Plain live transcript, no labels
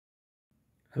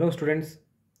Hello students,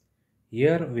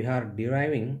 here we are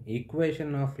deriving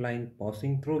equation of line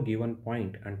passing through given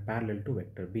point and parallel to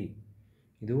vector B.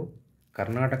 ಇದು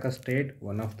Karnataka state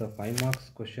one of the 5 marks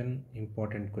question,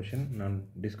 important question. ನಾನು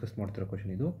discuss ಮಾಡ್ತಿರೋ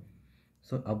question ಇದು.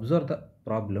 So observe the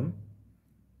problem.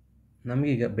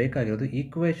 ನಮಗೀಗ ಬೇಕಾಗಿರೋದು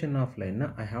equation of ಲೈನ್ನ.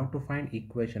 I have to find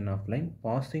equation of line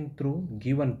passing through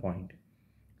given point.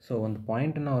 So ಒಂದು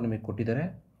ಪಾಯಿಂಟನ್ನು ಅವ್ರು ನಮಗೆ ಕೊಟ್ಟಿದ್ದಾರೆ,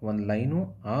 ಒಂದು ಲೈನು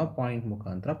ಆ ಪಾಯಿಂಟ್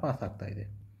ಮುಖಾಂತರ ಪಾಸ್ ಆಗ್ತಾ ಇದೆ.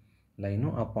 ಲೈನು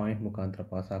ಆ ಪಾಯಿಂಟ್ ಮುಖಾಂತರ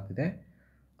ಪಾಸ್ ಆಗ್ತಿದೆ.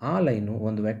 ಆ ಲೈನು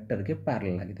ಒಂದು ವೆಕ್ಟರ್ಗೆ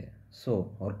ಪ್ಯಾರಲಲ್ ಆಗಿದೆ. ಸೊ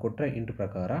ಅವ್ರು ಕೊಟ್ಟರೆ ಇಂಟು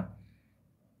ಪ್ರಕಾರ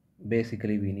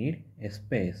basically we need A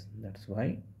space. That's why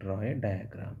draw A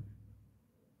diagram.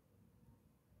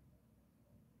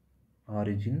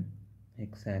 Origin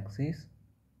X Axis,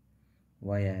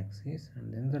 Y Axis and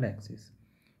then Z Axis.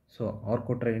 So ಅವ್ರು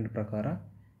ಕೊಟ್ಟರೆ ಇಂಟು ಪ್ರಕಾರ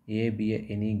A be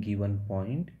any given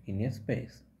point in a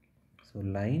space. So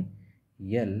line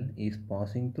L is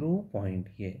passing through point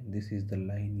A. This is the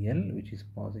line L which is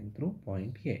passing through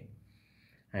point A,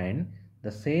 and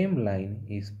the same line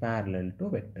is parallel to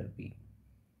vector B.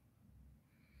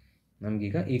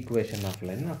 ನಮಗೀಗ equation of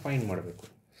ಲೈನ್ನ find ಮಾಡಬೇಕು.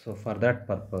 So for that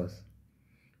purpose,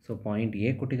 so point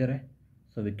A ಕೊಟ್ಟಿದ್ದಾರೆ.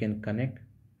 So we can connect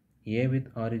A with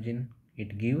origin.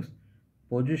 It gives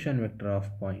position vector of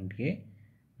point A.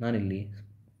 ನಾನಿಲ್ಲಿ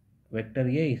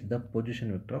vector A is the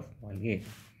position vector of point A.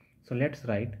 So let's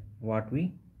write what we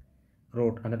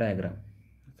wrote on the diagram.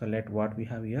 So let what we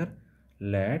have here,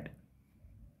 let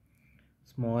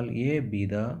small a be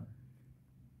the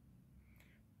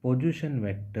position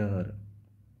vector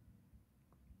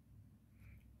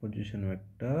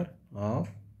of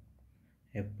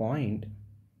a point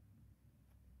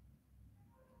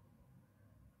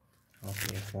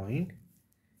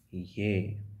A.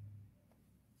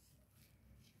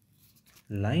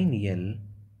 Line L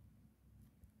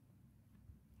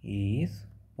is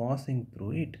passing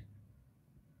through it.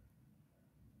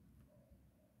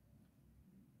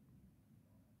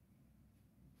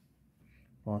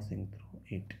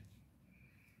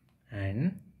 And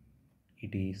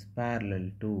it is parallel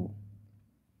to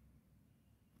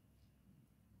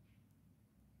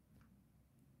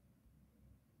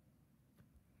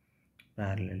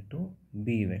B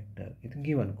vector. ಇದು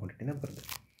given ಕ್ವಾಂಟಿಟಿನ ಬರ್ತದೆ.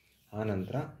 ಆ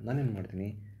ನಂತರ ನಾನೇನು ಮಾಡ್ತೀನಿ,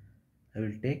 I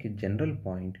will take a general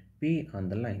point P on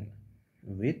the line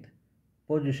with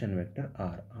position vector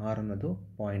R. R ಅನ್ನೋದು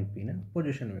point P ನ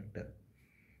position vector.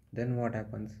 Then what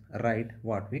happens? Write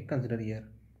what we consider here.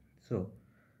 So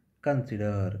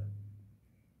consider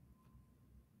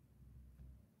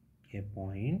a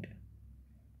point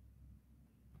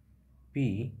P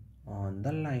on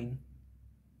the line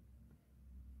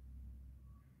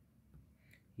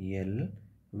L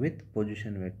with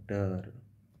position vector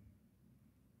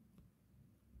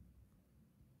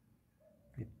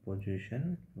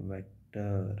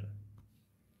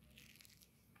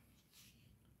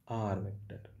R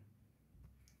vector.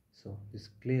 So this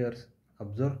clears.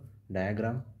 Observe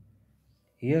diagram.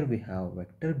 Here we have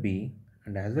vector B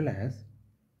and as well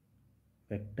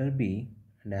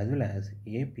as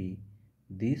AP.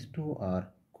 These two are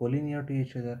collinear to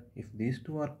each other. If these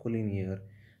two are collinear,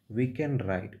 we can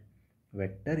write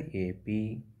vector AP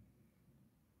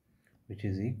which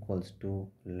is equals to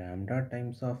lambda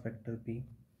times of vector P.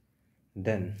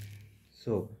 Then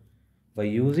so by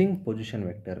using position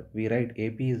vector, we write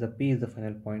AP is the P is the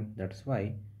final point. That's why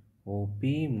OP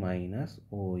minus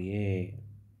OA,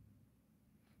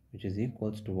 which is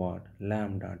equals to what?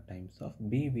 Lambda times of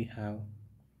B we have.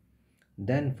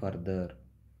 Then further,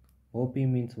 OP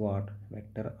means what?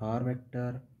 Vector R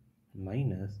vector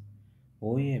minus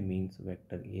OA means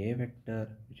vector A vector,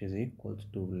 which is equals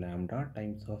to lambda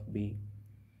times of B.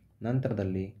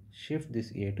 ನಂತರದಲ್ಲಿ shift this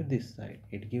A to this side.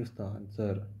 It gives the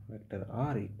answer vector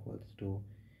R equals to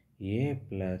A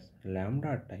plus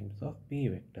lambda times of B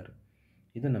vector.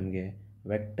 ಇದು ನಮಗೆ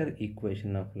vector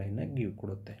equation of ಲೈನ್ನ give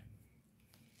ಕೊಡುತ್ತೆ.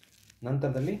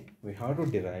 ನಂತರದಲ್ಲಿ we have to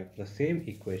derive the same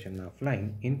equation of line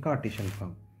in Cartesian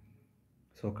form.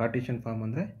 So Cartesian form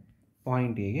ಅಂದರೆ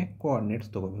point ಎಗೆ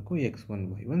coordinates ತೊಗೋಬೇಕು, x1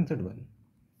 y1 z1.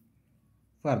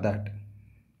 For that,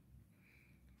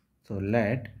 so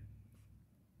let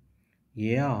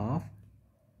A of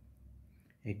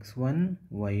x1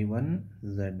 y1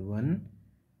 z1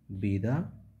 be the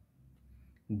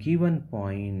given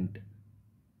point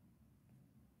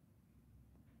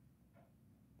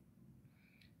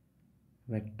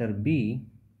vector B,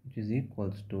 which is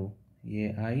equals to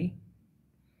AI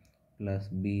plus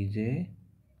BJ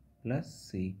plus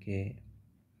CK,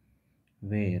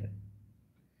 where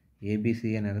ABC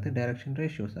ಏನಾಗುತ್ತೆ, direction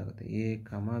ratios ಆಗುತ್ತೆ. A,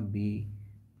 B,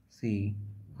 C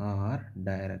are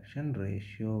direction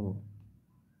ratio.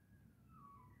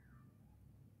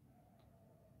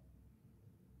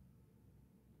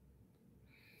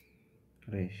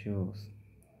 Ratios.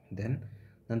 Then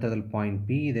ನಂತರದಲ್ಲಿ point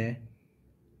P ಇದೆ.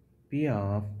 P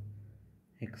of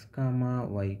x comma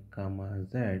y comma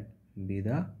z be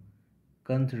the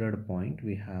considered point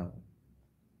we have.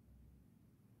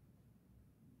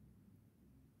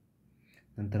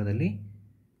 ನಂತರದಲ್ಲಿ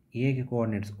ಎಗೆ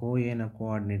coordinates ಓ ಎನ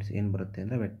coordinates ಏನು ಬರುತ್ತೆ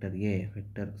ಅಂದರೆ vector A,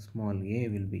 vector small A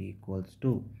will be equals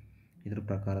to, ಇದ್ರ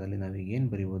ಪ್ರಕಾರದಲ್ಲಿ ನಾವೀಗ ಏನು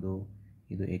ಬರೀಬೋದು,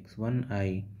 ಇದು x1i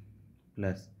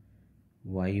plus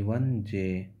y1j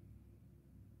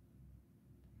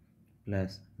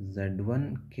plus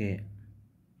z1k.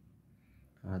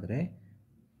 ಆದರೆ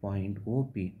point O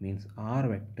P means R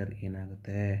vector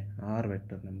ಏನಾಗುತ್ತೆ, ಆರ್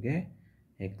ವೆಕ್ಟರ್ ನಮಗೆ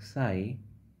xi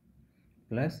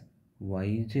plus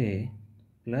yj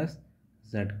plus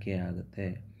zk ಆಗುತ್ತೆ.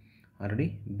 ಆಲ್ರೆಡಿ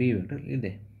ಬಿ ವೆಕ್ಟರ್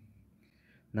ಇದೆ.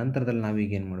 ನಂತರದಲ್ಲಿ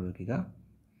ನಾವೀಗ ಏನು ಮಾಡಬೇಕೀಗ,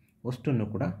 ಅಷ್ಟನ್ನು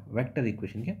ಕೂಡ ವೆಕ್ಟರ್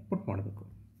ಈಕ್ವೇಷನ್ಗೆ ಪುಟ್ ಮಾಡಬೇಕು.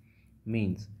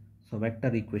 ಮೀನ್ಸ್ ಸೊ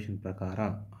ವೆಕ್ಟರ್ ಈಕ್ವೇಷನ್ ಪ್ರಕಾರ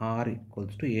R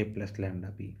equals to A plus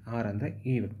lambda B. R ಅಂದರೆ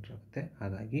ಈ ವೆಕ್ಟರ್ ಆಗುತ್ತೆ.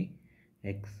 ಹಾಗಾಗಿ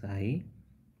xi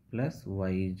plus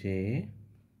yj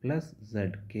plus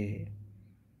zk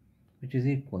which is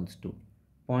equals to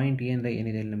point A ಅಂದರೆ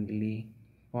ಏನಿದೆ ನಮಗೆ ಇಲ್ಲಿ,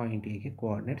 ಪಾಯಿಂಟ್ ಎಗೆ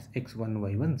ಕೋಆರ್ಡಿನೇಟ್ಸ್ x1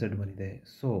 y1 z1 ಇದೆ.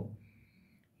 ಸೊ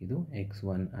ಇದು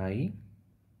x1i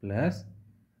plus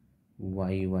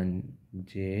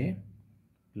y1j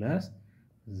plus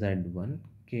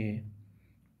z1k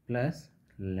plus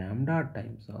lambda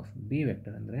times of B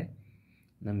vector ಅಂದರೆ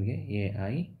ನಮಗೆ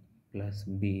ai plus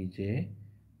bj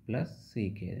plus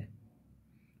ck ಇದೆ.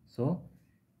 ಸೊ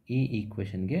ಈ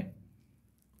ಈಕ್ವೇಷನ್ಗೆ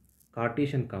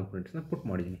ಕಾರ್ಟೀಷಿಯನ್ ಕಾಂಪೊನೆಂಟ್ಸ್ನ ಪುಟ್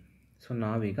ಮಾಡಿದ್ದೀನಿ. ಸೊ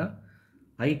ನಾವೀಗ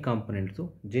I components,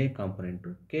 J component,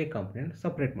 K component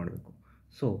separate ಮಾಡಬೇಕು.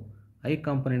 So I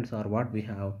components R what we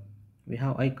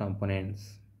have I components.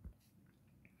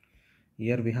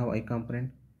 Here we have I component,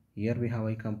 here we have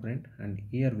I component, and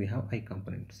here we have I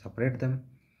component. Separate them.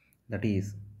 That is,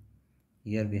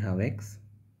 here we have x,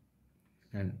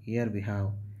 and here we have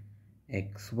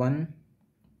x1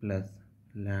 plus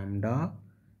lambda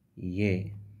a,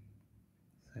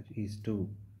 such is 2.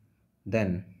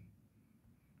 Then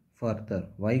further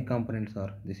y components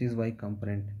are, this is y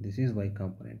component, this is y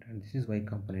component, and this is y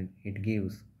component. It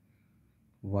gives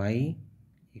y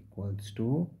equals to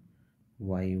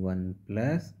y1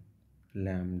 plus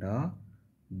lambda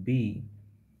b.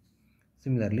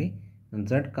 Similarly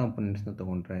z ಕಾಂಪೊನೆಂಟ್ಸ್ನ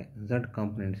ತಗೊಂಡ್ರೆ z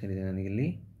components ಏನಿದೆ ನನಗಿಲ್ಲಿ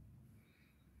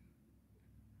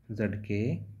zk,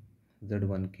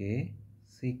 z1k,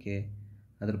 ck.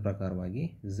 ಅದರ ಪ್ರಕಾರವಾಗಿ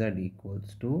z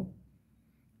equals to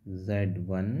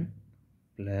z1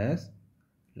 plus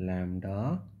lambda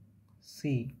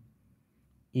C.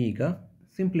 ಈಗ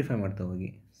simplify ಮಾಡ್ತಾ ಹೋಗಿ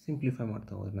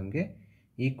ನಮಗೆ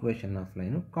equation of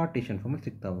line ಕಾರ್ಟೀಷಿಯನ್ ಫಾರ್ಮಲ್ಲಿ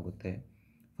ಸಿಗ್ತಾ ಹೋಗುತ್ತೆ.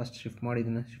 ಫಸ್ಟ್ ಶಿಫ್ಟ್ ಮಾಡಿ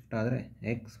ಇದನ್ನು ಶಿಫ್ಟ್ ಆದರೆ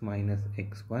x minus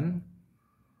x1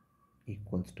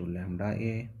 equals to lambda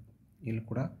A. ಇಲ್ಲಿ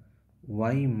ಕೂಡ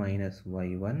y minus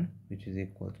y1 which is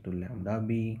equals to lambda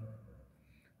B.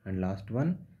 And last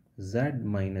one z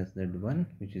minus z1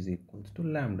 which is equals to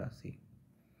lambda C.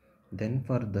 Then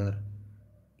further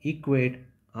equate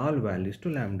all values to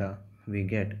lambda. We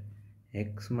get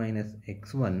x minus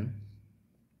x1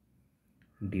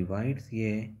 divides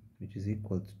a which is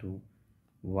equals to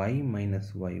y minus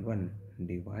y1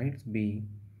 divides b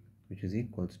which is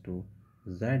equals to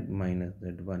z minus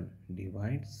z1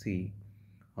 divides c.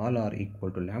 All are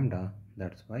equal to lambda.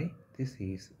 That's why this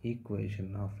is equation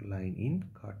of line in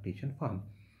Cartesian form.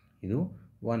 Idu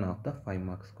one of the 5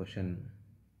 marks question.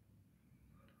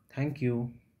 Thank you.